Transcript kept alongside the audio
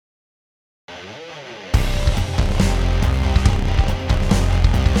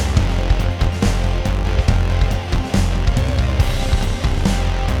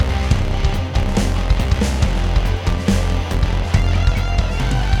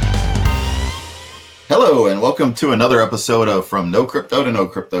Hello, and welcome to another episode of From No Crypto to No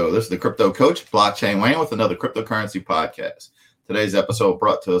Crypto. This is the Crypto Coach, Blockchain Wayne, with another cryptocurrency podcast. Today's episode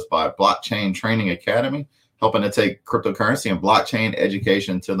brought to us by Blockchain Training Academy, helping to take cryptocurrency and blockchain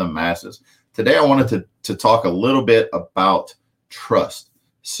education to the masses. Today, I wanted to talk a little bit about trust.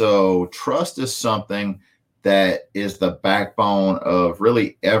 So trust is something that is the backbone of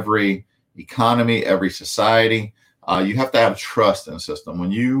really every economy, every society. You have to have trust in the system.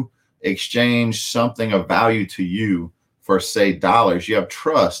 When you exchange something of value to you for, say, dollars, you have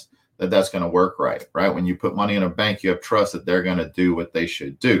trust that that's going to work right? When you put money in a bank, you have trust that they're going to do what they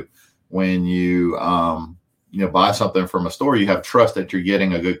should do. When you buy something from a store, you have trust that you're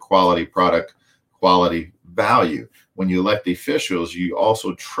getting a good quality product, quality value. When you elect officials, you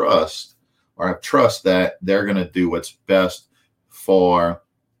also trust or have trust that they're going to do what's best for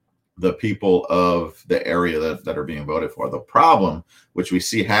the people of the area that are being voted for. The problem, which we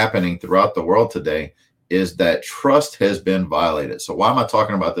see happening throughout the world today, is that trust has been violated. So why am I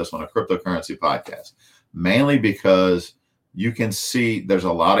talking about this on a cryptocurrency podcast? Mainly because you can see there's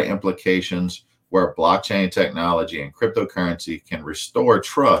a lot of implications where blockchain technology and cryptocurrency can restore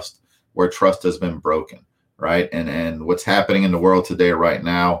trust where trust has been broken, right? And what's happening in the world today right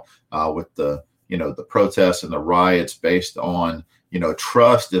now with the protests and the riots based on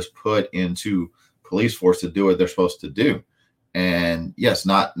trust is put into police force to do what they're supposed to do. And yes,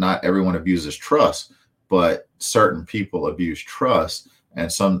 not everyone abuses trust, but certain people abuse trust and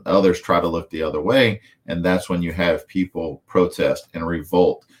some others try to look the other way. And that's when you have people protest and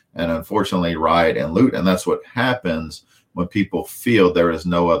revolt and unfortunately riot and loot. And that's what happens when people feel there is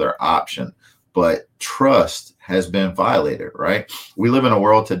no other option. But trust has been violated, right? We live in a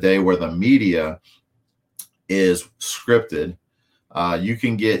world today where the media is scripted.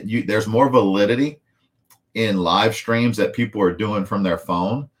 There's more validity in live streams that people are doing from their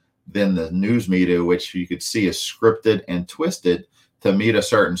phone than the news media, which you could see is scripted and twisted to meet a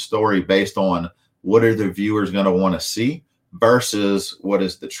certain story based on what are the viewers going to want to see versus what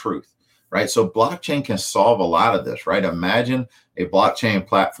is the truth, right? So blockchain can solve a lot of this, right? Imagine a blockchain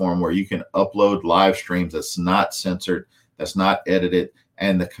platform where you can upload live streams that's not censored, that's not edited,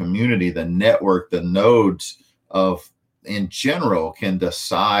 and the community, the network, the nodes of in general can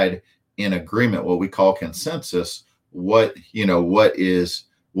decide in agreement, what we call consensus, what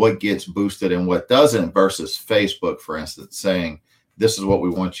gets boosted and what doesn't, versus Facebook, for instance, saying, this is what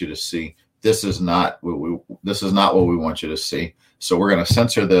we want you to see. This is not what we want you to see. So we're going to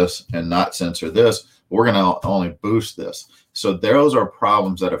censor this and not censor this. We're going to only boost this. So those are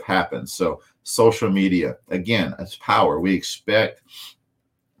problems that have happened. So social media, again, it's power. We expect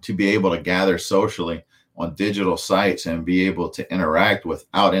to be able to gather socially on digital sites and be able to interact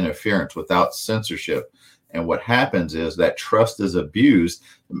without interference, without censorship. And what happens is that trust is abused.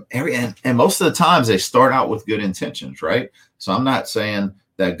 And most of the times they start out with good intentions, right? So I'm not saying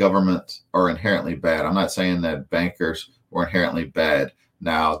that governments are inherently bad. I'm not saying that bankers were inherently bad.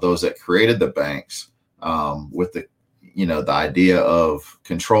 Now, those that created the banks with the idea of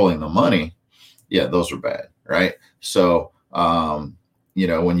controlling the money, yeah, those are bad, right? So,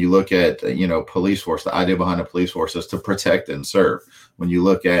 when you look at, police force, the idea behind the police force is to protect and serve. When you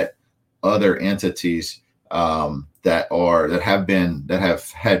look at other entities that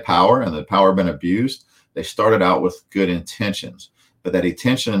have had power and the power been abused, they started out with good intentions, but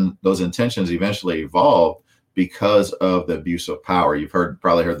those intentions eventually evolved because of the abuse of power. You've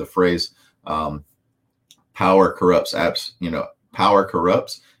probably heard the phrase, power corrupts power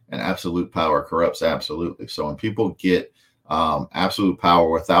corrupts and absolute power corrupts absolutely. So when people get absolute power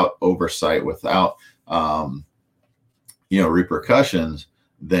without oversight, without repercussions,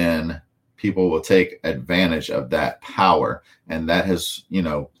 then people will take advantage of that power, and that has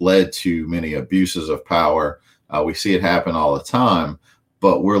led to many abuses of power. We see it happen all the time,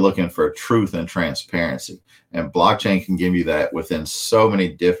 but we're looking for truth and transparency, and blockchain can give you that within so many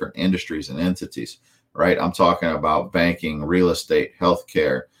different industries and entities, right? I'm talking about banking, real estate,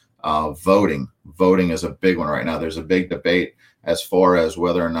 healthcare, voting. Voting is a big one right now. There's a big debate as far as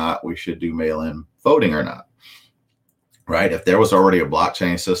whether or not we should do mail-in voting or not, right? If there was already a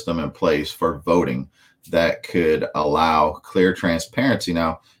blockchain system in place for voting that could allow clear transparency.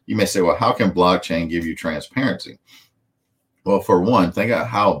 Now, you may say, well, how can blockchain give you transparency? Well, for one, think of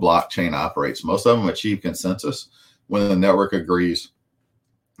how blockchain operates. Most of them achieve consensus when the network agrees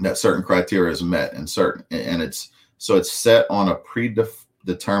that certain criteria is met, and it's set on a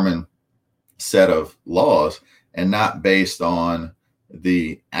predetermined set of laws and not based on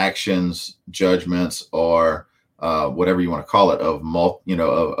the actions, judgments, or whatever you want to call it,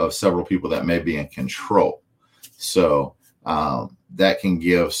 of several people that may be in control. So that can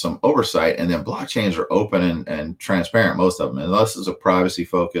give some oversight. And then blockchains are open and transparent, most of them, unless it's a privacy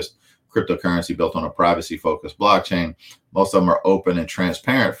focused cryptocurrency built on a privacy focused blockchain. Most of them are open and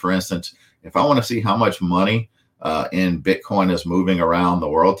transparent. For instance, if I want to see how much money in Bitcoin is moving around the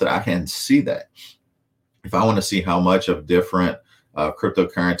world today, I can see that. If I want to see how much of different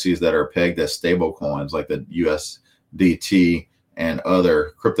cryptocurrencies that are pegged as stable coins, like the USDT and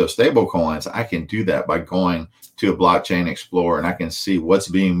other crypto stable coins, I can do that by going to a blockchain explorer, and I can see what's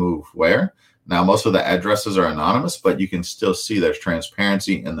being moved where. Now, most of the addresses are anonymous, but you can still see there's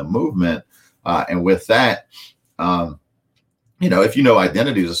transparency in the movement. And with that, if you know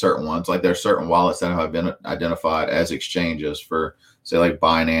identities of certain ones, like there's certain wallets that have been identified as exchanges for, say, like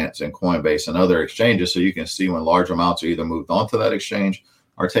Binance and Coinbase and other exchanges. So you can see when large amounts are either moved onto that exchange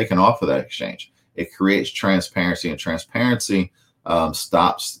or taken off of that exchange. It creates transparency, and transparency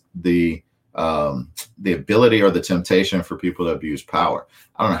stops the ability or the temptation for people to abuse power.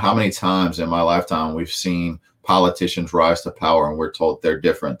 I don't know how many times in my lifetime we've seen politicians rise to power and we're told they're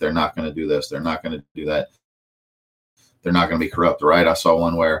different. They're not going to do this. They're not going to do that. They're not going to be corrupt, right? I saw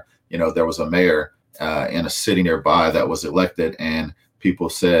one where, there was a mayor in a city nearby that was elected, and people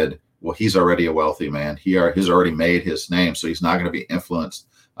said, well, he's already a wealthy man. He's already made his name, so he's not going to be influenced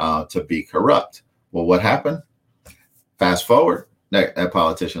to be corrupt. Well, what happened? Fast forward, that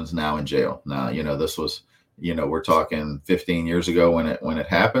politician's now in jail. Now, this was, we're talking 15 years ago when it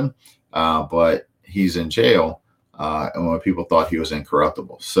happened, but he's in jail, and when people thought he was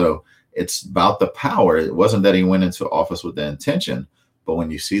incorruptible. So it's about the power. It wasn't that he went into office with the intention, but when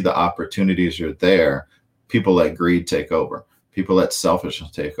you see the opportunities are there, people let greed take over. People let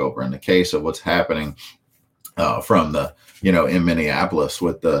selfishness take over. In the case of what's happening from the, in Minneapolis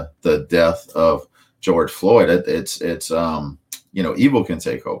with the death of George Floyd, it's evil can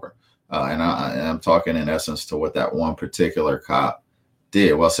take over. And I'm talking in essence to what that one particular cop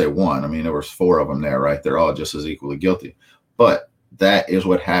did. Well, I'll say one. I mean, there was 4 of them there, right? They're all just as equally guilty. But that is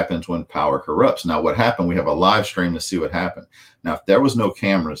what happens when power corrupts. Now, what happened? We have a live stream to see what happened. Now, if there was no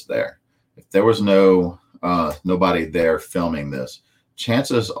cameras there, if there was nobody there filming this,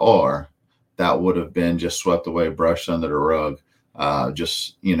 chances are that would have been just swept away, brushed under the rug,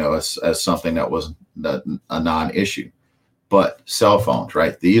 as something that was a non-issue. But cell phones,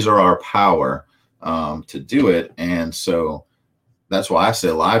 right? These are our power to do it. And so that's why I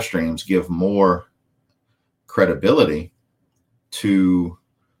say live streams give more credibility to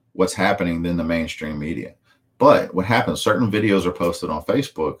what's happening than the mainstream media. But what happens, certain videos are posted on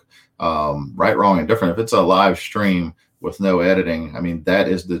Facebook, right, wrong, and different. If it's a live stream with no editing, I mean, that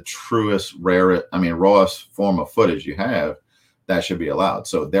is the rawest form of footage you have. That should be allowed.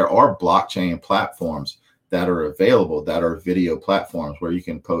 So there are blockchain platforms that are available that are video platforms where you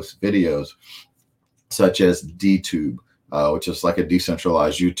can post videos, such as DTube, which is like a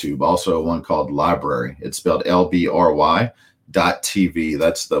decentralized YouTube. Also one called Library. It's spelled LBRY.TV.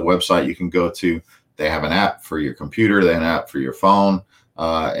 That's the website you can go to. They have an app for your computer. They have an app for your phone.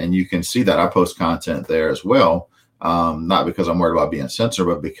 And you can see that I post content there as well. Not because I'm worried about being censored,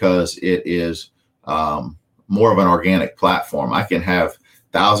 but because it is more of an organic platform. I can have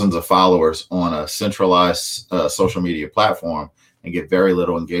thousands of followers on a centralized social media platform and get very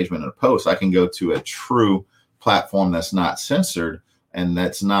little engagement in a post. I can go to a true platform that's not censored. And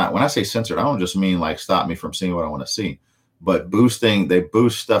that's not, when I say censored, I don't just mean like stop me from seeing what I want to see, but they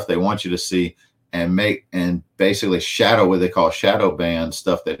boost stuff they want you to see and basically shadow, what they call shadow ban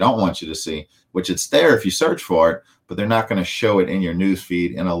stuff they don't want you to see, which it's there if you search for it, but they're not going to show it in your news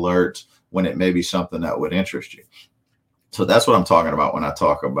feed in alerts when it may be something that would interest you. So that's what I'm talking about when I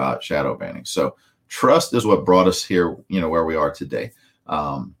talk about shadow banning. So trust is what brought us here, where we are today.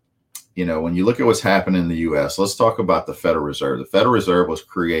 When you look at what's happened in the U.S., let's talk about the Federal Reserve. The Federal Reserve was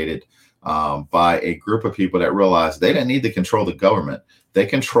created by a group of people that realized they didn't need to control the government. They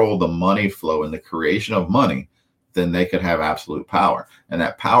control the money flow and the creation of money, then they could have absolute power. And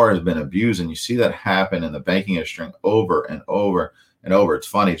that power has been abused. And you see that happen in the banking industry over and over and over. It's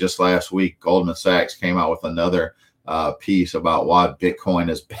funny, just last week, Goldman Sachs came out with another piece about why Bitcoin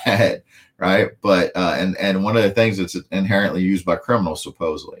is bad, right? But and one of the things that's inherently used by criminals,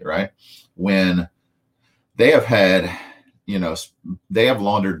 supposedly, right? When they have had, they have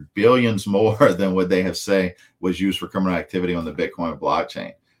laundered billions more than what they have say was used for criminal activity on the Bitcoin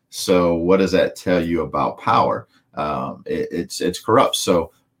blockchain. So what does that tell you about power? It's corrupt.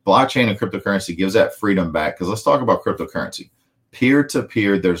 So blockchain and cryptocurrency gives that freedom back. Because let's talk about cryptocurrency.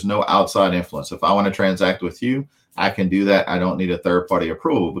 Peer-to-peer, there's no outside influence. If I want to transact with you, I can do that. I don't need a third-party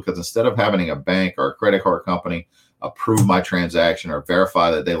approval, because instead of having a bank or a credit card company approve my transaction or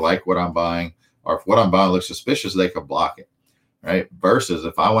verify that they like what I'm buying, or if what I'm buying looks suspicious, they could block it. right? Versus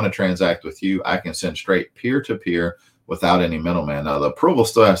if I want to transact with you, I can send straight peer-to-peer without any middleman. Now, the approval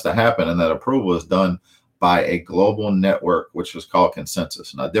still has to happen, and that approval is done by a global network, which is called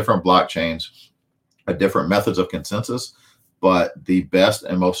consensus. Now, different blockchains are different methods of consensus, but the best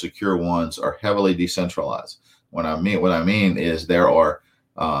and most secure ones are heavily decentralized. What I mean is there are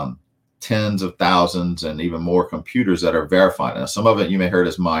tens of thousands and even more computers that are verified. Now, some of it you may heard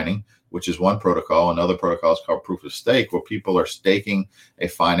as mining, which is one protocol. Another protocol is called proof of stake, where people are staking a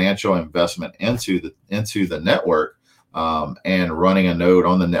financial investment into the network and running a node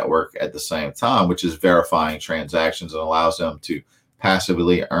on the network at the same time, which is verifying transactions and allows them to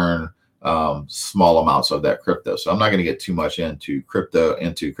passively earn small amounts of that crypto. So I'm not going to get too much into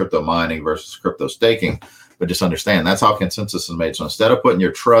crypto mining versus crypto staking, but just understand that's how consensus is made. So instead of putting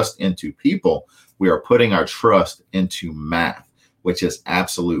your trust into people, we are putting our trust into math, which is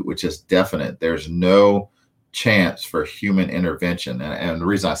absolute, which is definite. There's no chance for human intervention. And the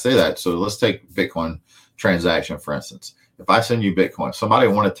reason I say that, so let's take Bitcoin transaction, for instance. If I send you Bitcoin, somebody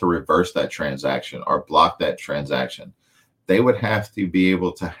wanted to reverse that transaction or block that transaction, they would have to be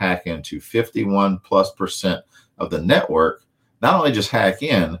able to hack into 51+% of the network, not only just hack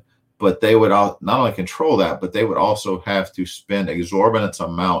in, but they would not only control that, but they would also have to spend exorbitant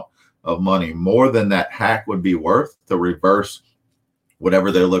amount of money, more than that hack would be worth, to reverse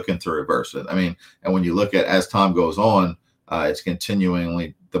whatever they're looking to reverse it. I mean, and when you look at, as time goes on, the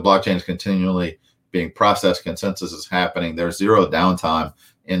blockchain is continually being processed, consensus is happening. There's zero downtime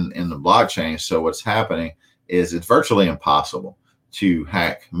in the blockchain. So what's happening is it's virtually impossible to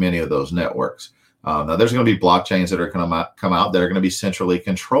hack many of those networks. Now, there's going to be blockchains that are going to come out that are going to be centrally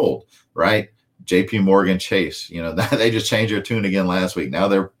controlled, right? JP Morgan Chase, they just changed their tune again last week. Now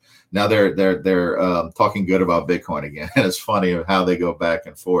they're talking good about Bitcoin again. And it's funny how they go back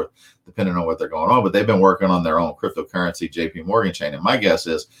and forth depending on what they're going on. But they've been working on their own cryptocurrency, JP Morgan chain. And my guess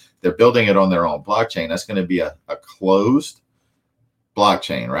is they're building it on their own blockchain. That's going to be a closed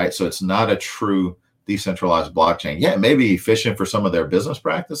blockchain, right? So it's not a true decentralized blockchain. Yeah, it may be efficient for some of their business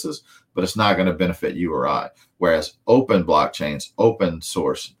practices, but it's not going to benefit you or I. Whereas open blockchains, open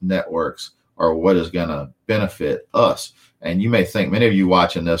source networks are what is going to benefit us. And you may think, many of you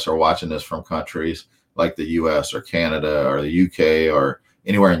watching this are watching this from countries like the US or Canada or the UK or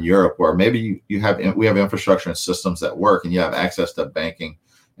anywhere in Europe, where maybe we have infrastructure and systems that work and you have access to banking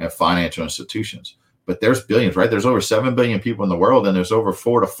and financial institutions. But there's billions, right? There's over 7 billion people in the world, and there's over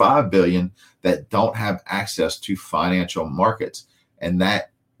 4 to 5 billion that don't have access to financial markets. And that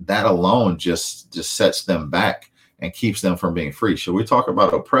alone just sets them back and keeps them from being free. So we talk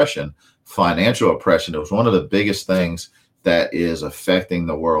about oppression, financial oppression. It was one of the biggest things that is affecting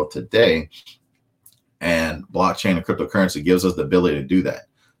the world today. And blockchain and cryptocurrency gives us the ability to do that.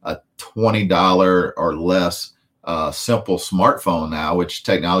 A $20 or less simple smartphone now, which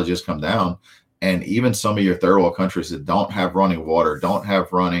technology has come down. And even some of your third world countries that don't have running water, don't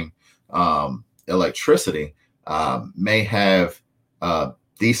have running electricity, may have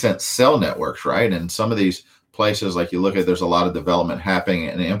decent cell networks, right? And some of these places, like you look at, there's a lot of development happening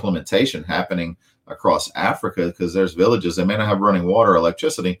and implementation happening across Africa, because there's villages that may not have running water or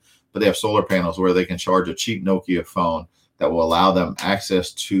electricity, but they have solar panels where they can charge a cheap Nokia phone that will allow them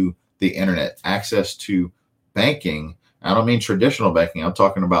access to the internet, access to banking. I don't mean traditional banking. I'm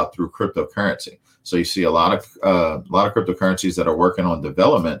talking about through cryptocurrency. So you see a lot of cryptocurrencies that are working on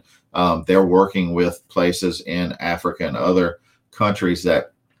development. They're working with places in Africa and other countries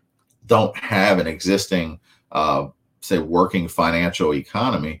that don't have an existing, say, working financial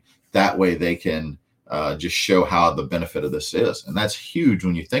economy. That way they can just show how the benefit of this is. And that's huge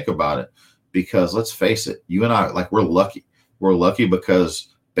when you think about it, because let's face it, you and I, we're lucky. We're lucky because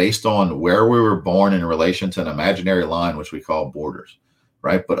based on where we were born in relation to an imaginary line, which we call borders,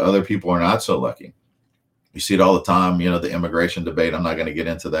 right? But other people are not so lucky. You see it all the time, the immigration debate. I'm not going to get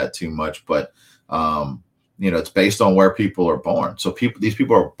into that too much, but, it's based on where people are born. So these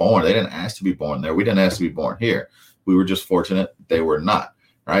people are born. They didn't ask to be born there. We didn't ask to be born here. We were just fortunate they were not,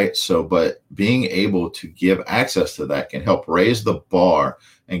 right? So, but being able to give access to that can help raise the bar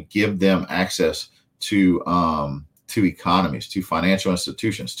and give them access to economies, to financial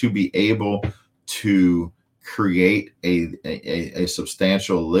institutions, to be able to create a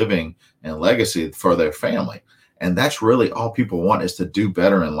substantial living and legacy for their family. And that's really all people want, is to do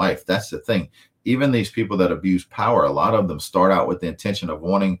better in life. That's the thing. Even these people that abuse power, a lot of them start out with the intention of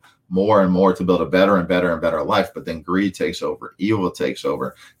wanting more and more to build a better and better and better life. But then greed takes over, evil takes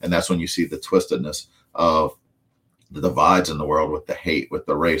over. And that's when you see the twistedness of the divides in the world, with the hate, with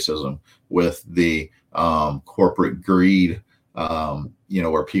the racism, with the corporate greed,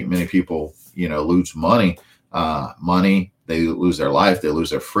 where many people, lose money money, they lose their life, they lose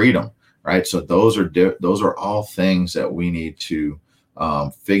their freedom, right? So those are all things that we need to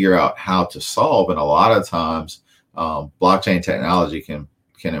figure out how to solve. And a lot of times, blockchain technology can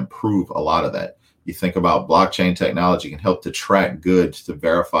improve a lot of that. You think about blockchain technology can help to track goods to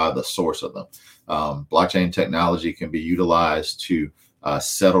verify the source of them. Blockchain technology can be utilized to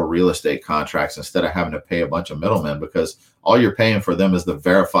settle real estate contracts instead of having to pay a bunch of middlemen, because all you're paying for them is the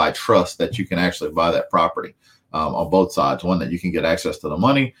verified trust that you can actually buy that property on both sides. One, that you can get access to the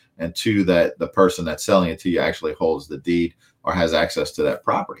money, and two, that the person that's selling it to you actually holds the deed or has access to that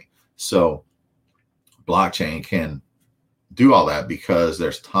property. So blockchain can do all that because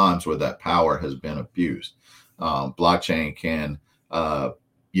there's times where that power has been abused. Blockchain can,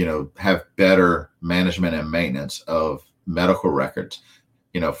 have better management and maintenance of medical records,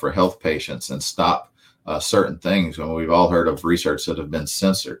 for health patients, and stop certain things. When we've all heard of research that have been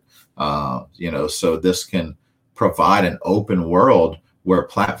censored, so this can provide an open world where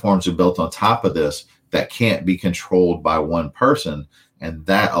platforms are built on top of this that can't be controlled by one person. And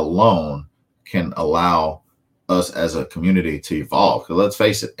that alone can allow us as a community to evolve. Because let's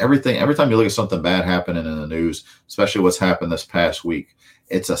face it, every time you look at something bad happening in the news, especially what's happened this past week,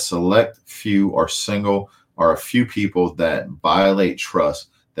 it's a select few or a few people that violate trust,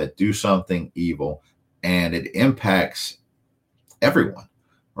 that do something evil, and it impacts everyone,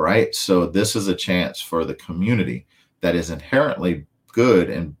 right? So this is a chance for the community that is inherently good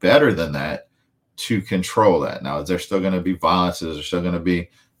and better than that to control that. Now, is there still going to be violence? Is there still going to be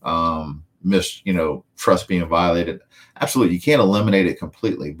trust being violated? Absolutely. You can't eliminate it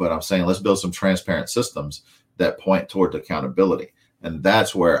completely, but I'm saying let's build some transparent systems that point toward accountability. And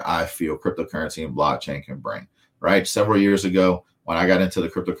that's where I feel cryptocurrency and blockchain can bring, right? Several years ago, when I got into the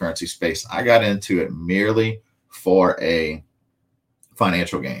cryptocurrency space, I got into it merely for a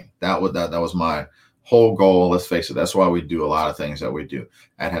financial gain. That was my whole goal. Let's face it. That's why we do a lot of things that we do.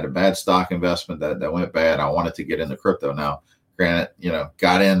 I had a bad stock investment that went bad. I wanted to get into crypto. Now, granted,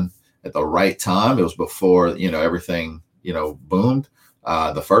 got in at the right time. It was before, everything, boomed.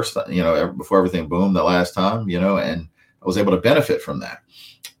 Before everything boomed the last time, and I was able to benefit from that.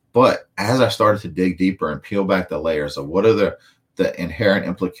 But as I started to dig deeper and peel back the layers of what are the inherent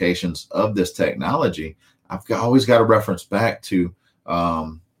implications of this technology, I've always got to reference back to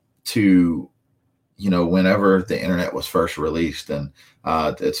whenever the internet was first released. And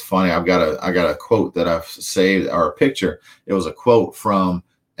it's funny, I got a quote that I've saved, or a picture. It was a quote from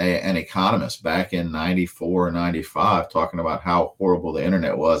an economist back in 94, 95, talking about how horrible the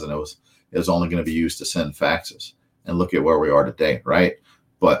internet was, and it was only going to be used to send faxes. And look at where we are today, right?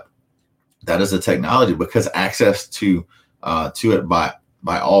 But that is a technology, because access to it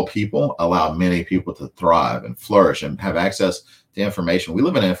by all people allow many people to thrive and flourish and have access to information. We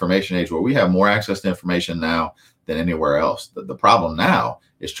live in an information age where we have more access to information now than anywhere else. The problem now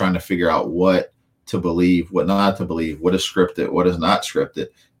is trying to figure out what to believe, what not to believe, what is scripted, what is not scripted.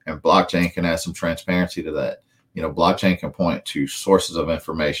 And blockchain can add some transparency to that. Blockchain can point to sources of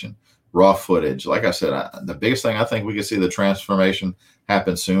information, raw footage. Like I said, the biggest thing I think we can see the transformation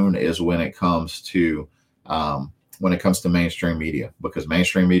happen soon is when it comes to mainstream media, because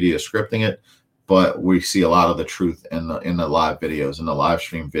mainstream media is scripting it, but we see a lot of the truth in the live videos, in the live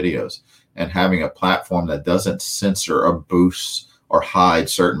stream videos. And having a platform that doesn't censor or boost or hide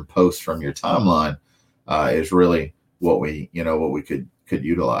certain posts from your timeline is really what we could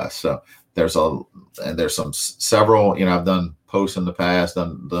utilize. So there's several, I've done posts in the past,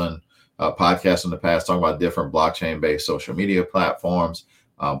 done podcasts in the past talking about different blockchain-based social media platforms.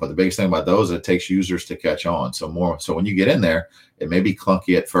 But the biggest thing about those, it takes users to catch on. So when you get in there, it may be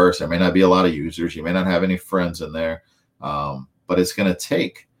clunky at first. There may not be a lot of users. You may not have any friends in there. But it's going to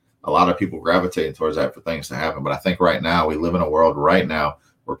take a lot of people gravitating towards that for things to happen. But I think right now, we live in a world right now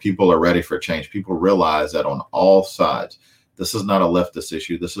where people are ready for change. People realize that on all sides, this is not a leftist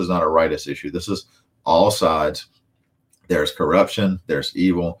issue. This is not a rightist issue. This is all sides. There's corruption, there's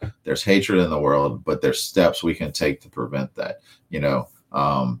evil, there's hatred in the world, but there's steps we can take to prevent that.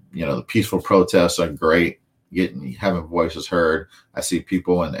 The peaceful protests are great, having voices heard. I see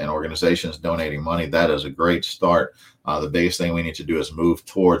people and organizations donating money. That is a great start. The biggest thing we need to do is move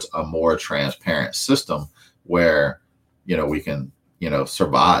towards a more transparent system where, we can,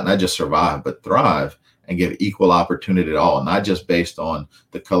 survive, not just survive, but thrive and give equal opportunity to all, not just based on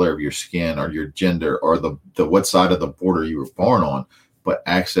the color of your skin or your gender or the what side of the border you were born on, but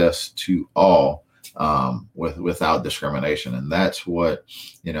access to all without discrimination. And that's what,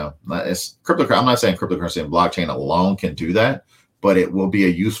 it's cryptocurrency. I'm not saying cryptocurrency and blockchain alone can do that, but it will be a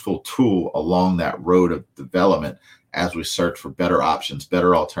useful tool along that road of development as we search for better options,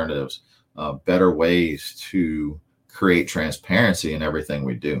 better alternatives better ways to create transparency in everything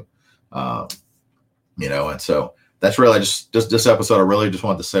we do. And so that's really just this episode. I really just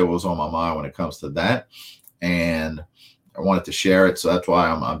wanted to say what was on my mind when it comes to that. And I wanted to share it. So that's why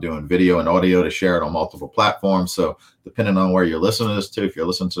I'm doing video and audio to share it on multiple platforms. So depending on where you're listening to this to, if you're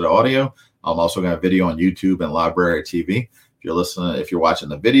listening to the audio, I'm also going to have video on YouTube and Library TV. If you're watching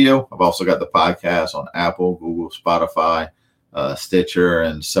the video, I've also got the podcast on Apple, Google, Spotify, Stitcher,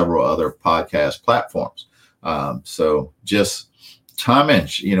 and several other podcast platforms. So just chime in,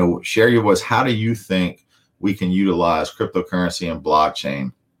 share your voice. How do you think we can utilize cryptocurrency and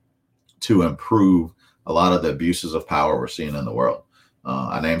blockchain to improve a lot of the abuses of power we're seeing in the world?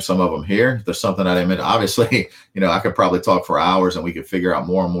 I named some of them here. There's something I didn't mention. Obviously, I could probably talk for hours and we could figure out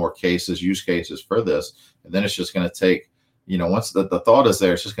more and more use cases for this. And then it's just going to take, once the thought is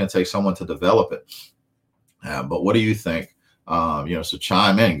there, it's just going to take someone to develop it. But what do you think? So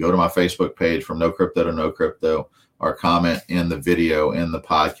chime in, go to my Facebook page, From No Crypto to No Crypto, or comment in the video, in the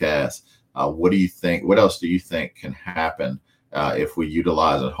podcast. What do you think? What else do you think can happen if we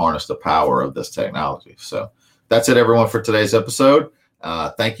utilize and harness the power of this technology? So that's it, everyone, for today's episode.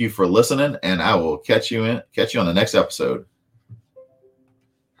 Thank you for listening, and I will catch you on the next episode.